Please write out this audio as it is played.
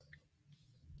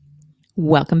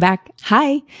Welcome back.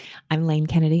 Hi, I'm Lane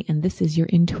Kennedy, and this is your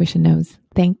Intuition Knows.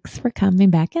 Thanks for coming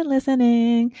back and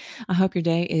listening. I hope your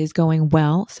day is going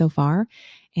well so far.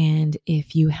 And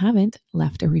if you haven't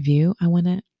left a review, I want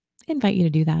to invite you to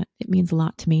do that. It means a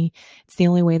lot to me. It's the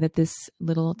only way that this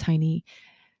little tiny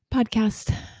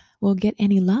podcast will get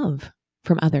any love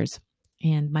from others.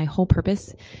 And my whole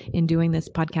purpose in doing this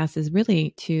podcast is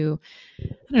really to,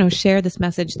 share this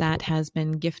message that has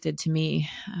been gifted to me.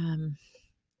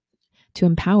 To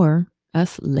empower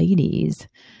us ladies.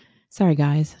 Sorry,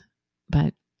 guys,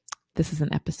 but this is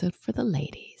an episode for the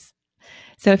ladies.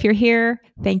 So if you're here,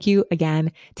 thank you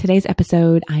again. Today's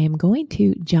episode, I am going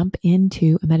to jump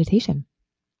into a meditation.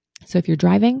 So if you're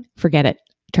driving, forget it.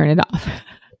 Turn it off.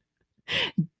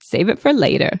 Save it for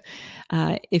later.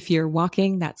 If you're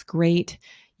walking, that's great.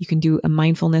 You can do a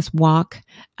mindfulness walk.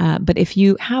 But if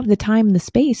you have the time and the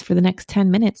space for the next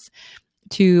 10 minutes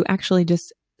to actually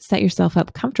just set yourself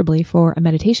up comfortably for a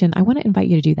meditation, I want to invite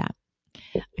you to do that.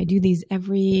 I do these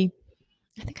every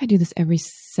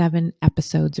 7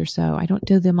 episodes or so. I don't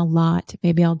do them a lot.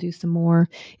 Maybe I'll do some more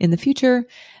in the future,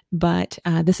 but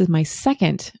this is my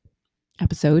second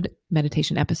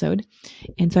meditation episode.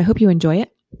 And so I hope you enjoy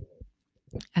it.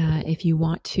 If you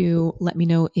want to let me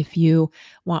know if you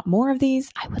want more of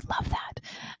these, I would love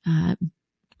that.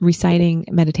 Reciting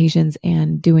meditations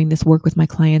and doing this work with my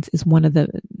clients is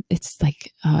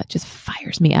it just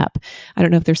fires me up. I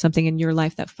don't know if there's something in your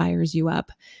life that fires you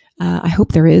up. I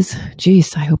hope there is.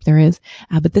 Jeez, I hope there is.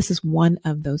 But this is one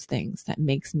of those things that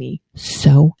makes me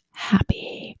so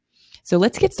happy. So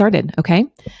let's get started, okay?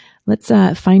 Let's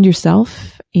find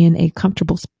yourself in a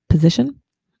comfortable position.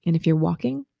 And if you're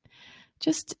walking,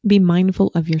 just be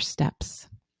mindful of your steps.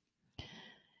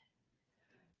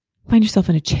 Find yourself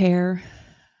in a chair.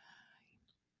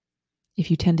 If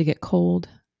you tend to get cold,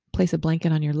 place a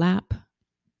blanket on your lap.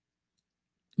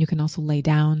 You can also lay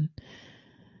down.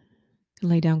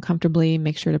 Lay down comfortably.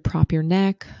 Make sure to prop your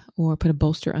neck or put a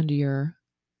bolster under your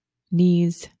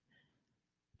knees.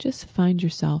 Just find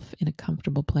yourself in a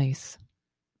comfortable place.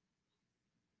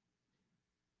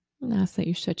 And ask that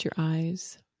you shut your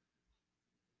eyes.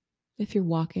 If you're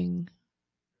walking,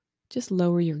 just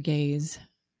lower your gaze.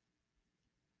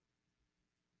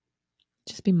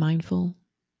 Just be mindful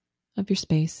of your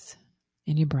space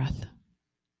and your breath.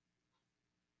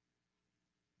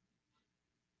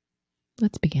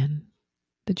 Let's begin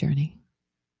the journey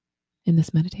in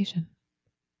this meditation.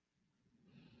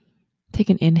 Take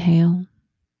an inhale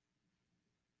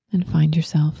and find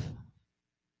yourself.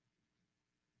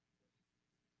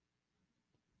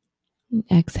 And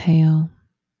exhale,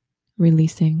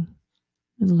 releasing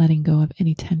and letting go of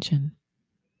any tension,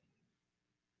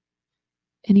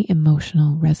 any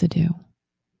emotional residue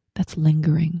that's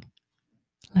lingering.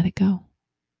 Let it go.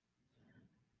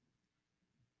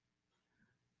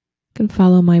 You can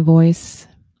follow my voice,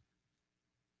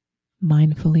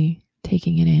 mindfully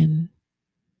taking it in,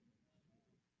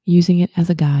 using it as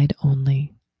a guide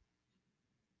only.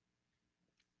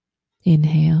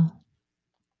 Inhale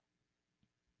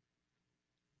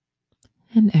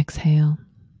and exhale.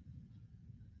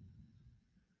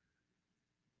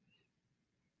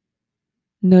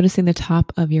 Noticing the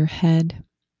top of your head,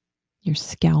 your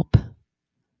scalp,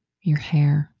 your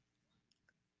hair.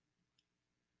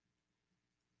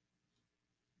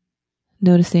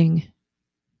 Noticing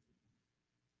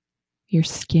your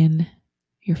skin,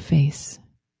 your face.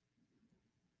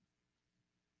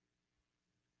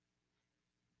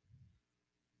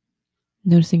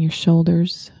 Noticing your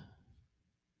shoulders,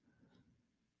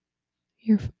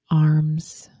 your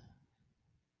arms,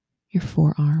 your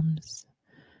forearms,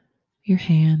 your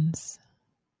hands.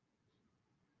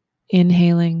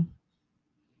 Inhaling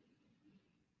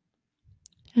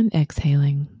and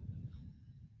exhaling.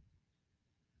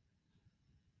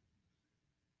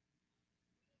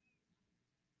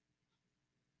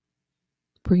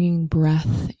 Bringing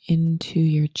breath into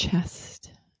your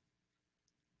chest.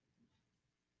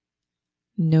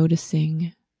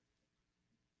 Noticing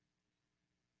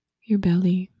your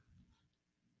belly.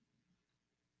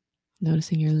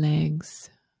 Noticing your legs,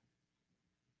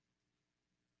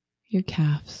 your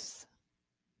calves,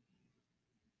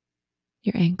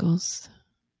 your ankles,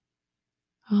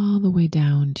 all the way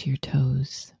down to your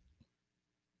toes.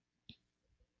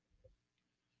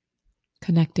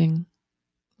 Connecting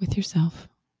with yourself.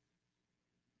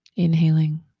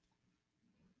 Inhaling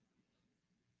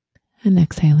and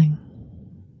exhaling.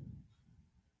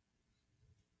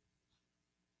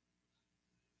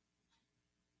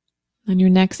 On your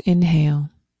next inhale,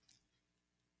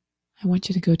 I want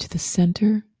you to go to the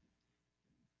center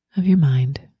of your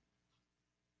mind,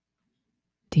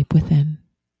 deep within.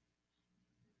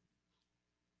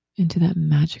 into that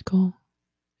magical,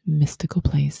 mystical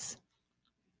place,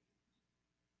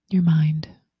 your mind.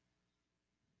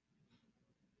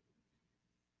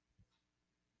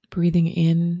 Breathing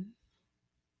in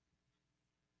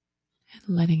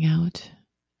and letting out,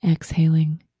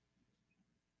 exhaling.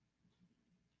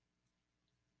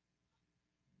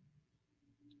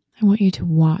 I want you to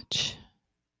watch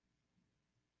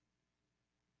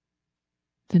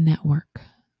the network,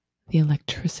 the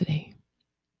electricity,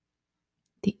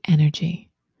 the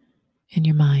energy in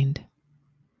your mind.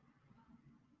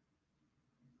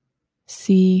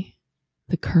 See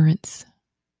the currents.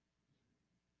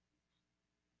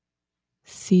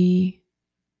 See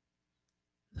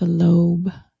the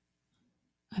lobe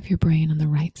of your brain on the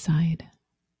right side.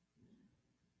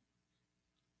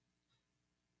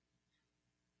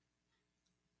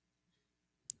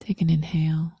 Take an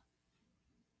inhale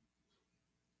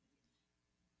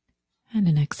and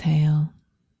an exhale.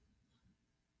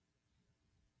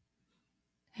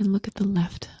 And look at the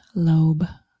left lobe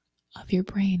of your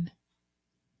brain.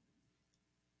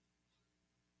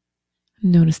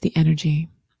 Notice the energy.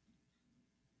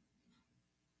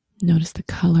 Notice the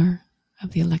color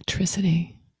of the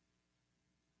electricity.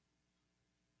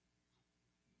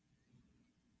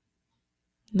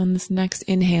 And on this next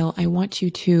inhale, I want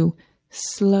you to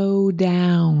slow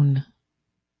down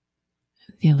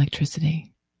the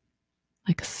electricity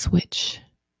like a switch.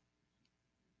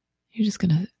 You're just going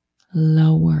to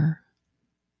lower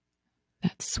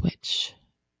that switch,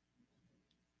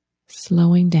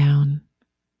 slowing down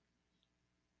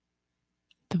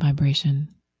the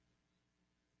vibration.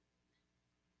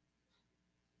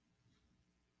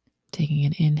 Taking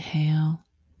an inhale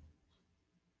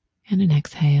and an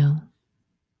exhale.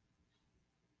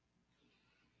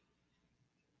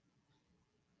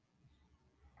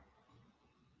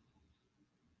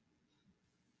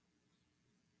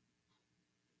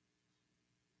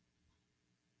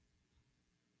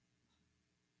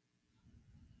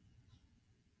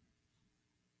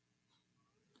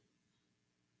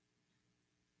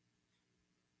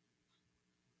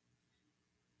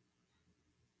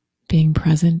 Being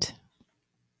present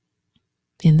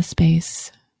in the space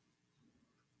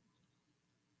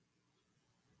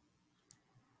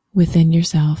within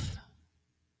yourself,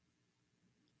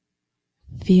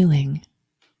 feeling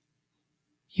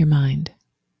your mind.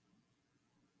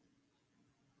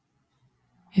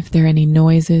 If there are any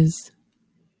noises,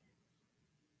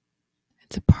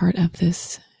 it's a part of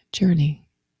this journey.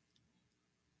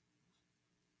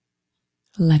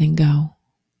 Letting go.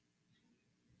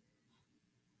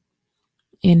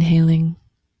 Inhaling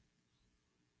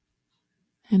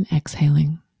and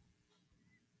exhaling.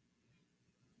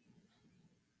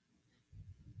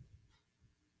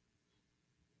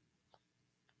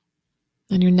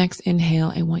 On your next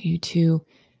inhale, I want you to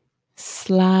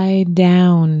slide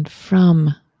down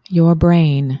from your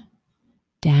brain,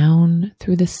 down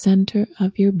through the center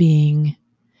of your being,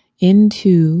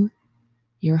 into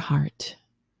your heart,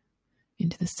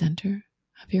 into the center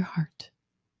of your heart.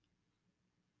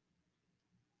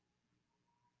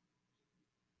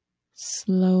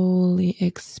 Slowly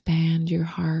expand your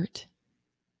heart.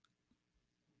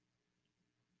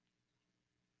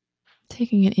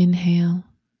 Taking an inhale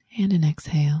and an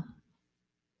exhale.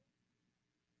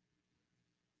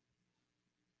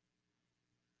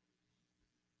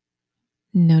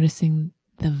 Noticing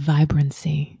the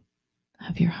vibrancy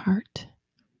of your heart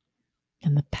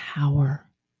and the power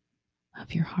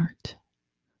of your heart.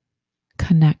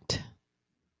 Connect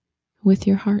with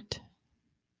your heart.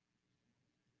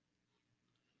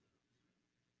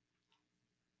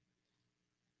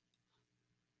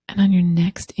 And on your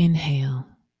next inhale,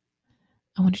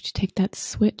 I want you to take that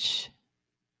switch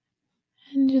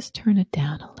and just turn it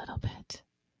down a little bit.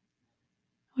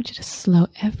 I want you to slow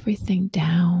everything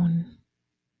down.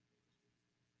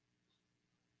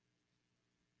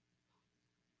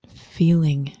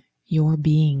 Feeling your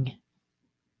being.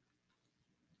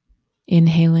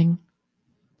 Inhaling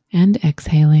and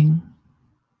exhaling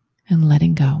and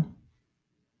letting go.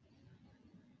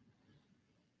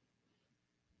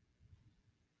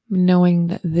 Knowing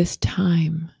that this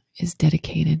time is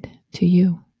dedicated to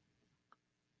you.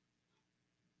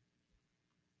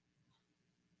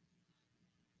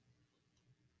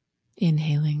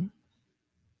 Inhaling,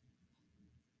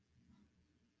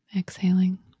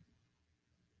 exhaling.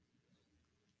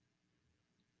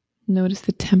 Notice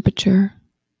the temperature.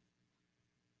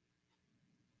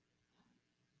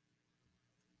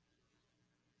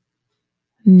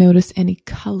 Notice any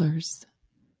colors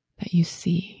that you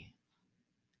see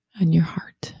on your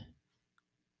heart.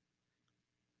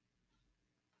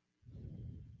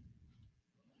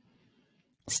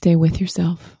 Stay with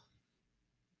yourself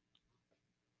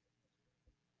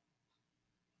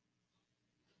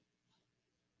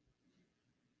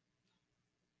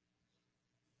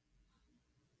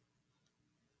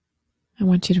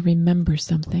want you to remember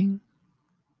something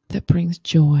that brings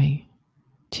joy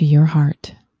to your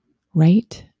heart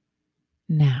right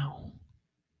now.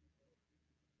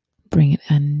 Bring it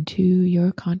into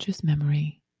your conscious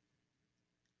memory.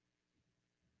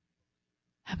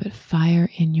 Have it fire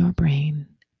in your brain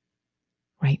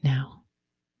right now.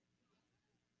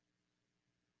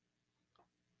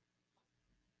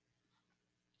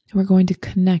 We're going to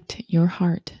connect your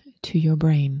heart to your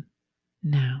brain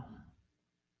now.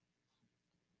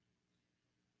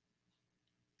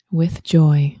 With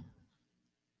joy.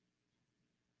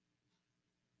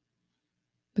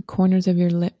 The corners of your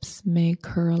lips may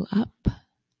curl up.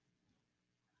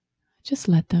 Just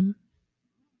let them.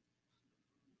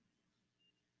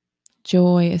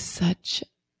 Joy is such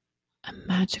a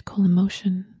magical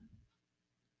emotion.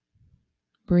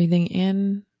 Breathing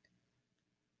in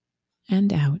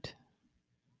and out.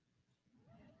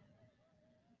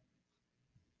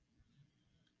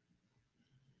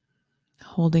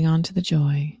 Holding on to the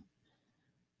joy.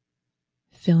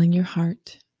 Filling your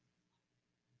heart.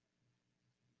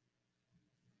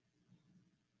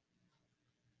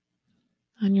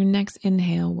 On your next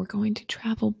inhale, we're going to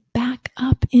travel back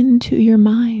up into your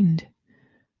mind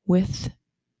with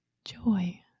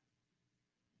joy.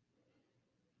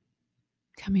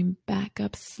 Coming back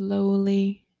up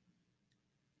slowly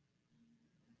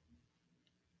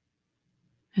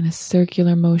in a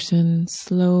circular motion,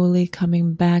 slowly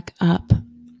coming back up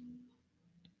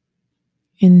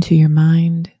into your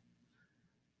mind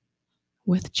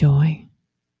with joy.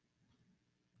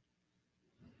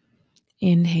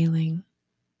 Inhaling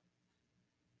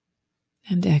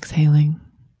and exhaling.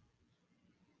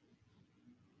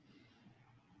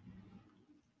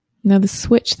 Now the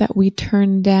switch that we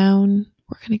turn down,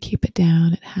 we're going to keep it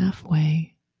down at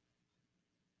halfway.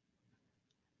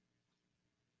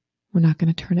 We're not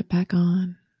going to turn it back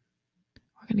on.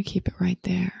 We're going to keep it right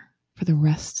there for the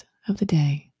rest of the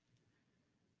day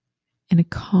in a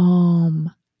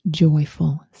calm,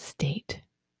 joyful state.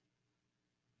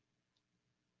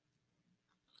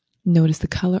 Notice the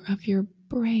color of your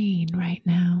brain right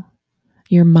now,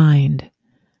 your mind,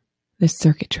 the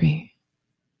circuitry.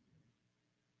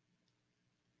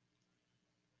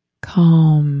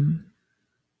 Calm,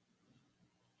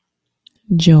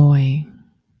 joy.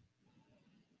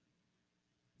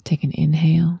 Take an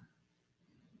inhale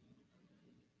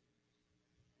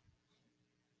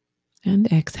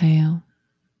and exhale.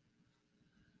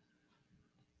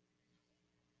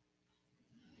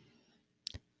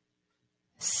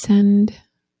 Send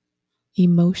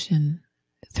emotion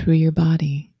through your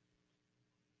body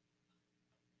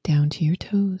down to your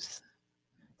toes.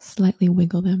 Slightly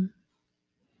wiggle them.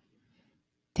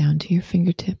 Down to your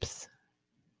fingertips.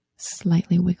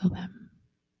 Slightly wiggle them.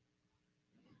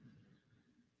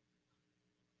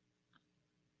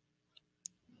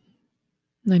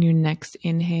 On your next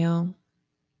inhale,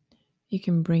 you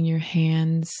can bring your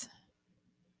hands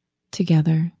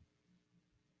together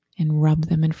and rub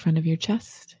them in front of your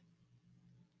chest.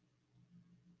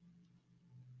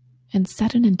 And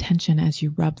set an intention as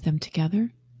you rub them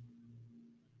together.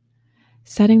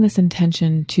 Setting this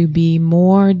intention to be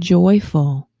more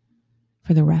joyful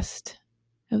for the rest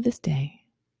of this day.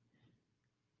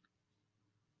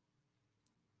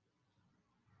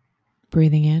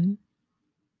 Breathing in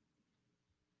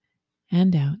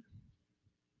and out.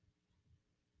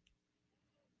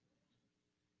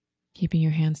 Keeping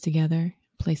your hands together,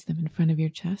 place them in front of your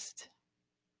chest.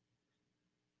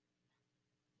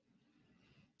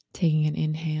 Taking an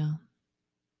inhale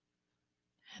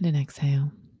and an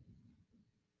exhale.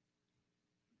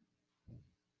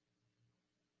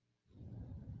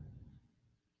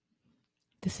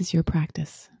 This is your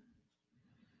practice.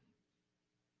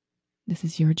 This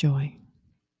is your joy.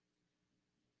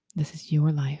 This is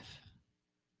your life.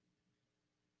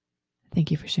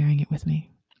 Thank you for sharing it with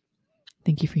me.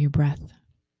 Thank you for your breath.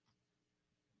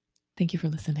 Thank you for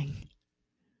listening.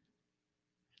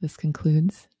 This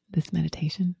concludes this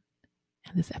meditation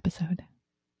and this episode.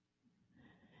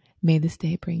 May this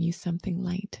day bring you something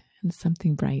light and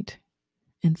something bright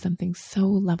and something so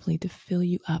lovely to fill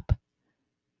you up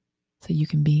so you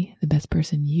can be the best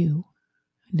person you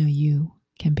know you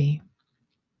can be.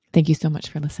 Thank you so much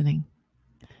for listening.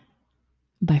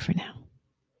 Bye for now.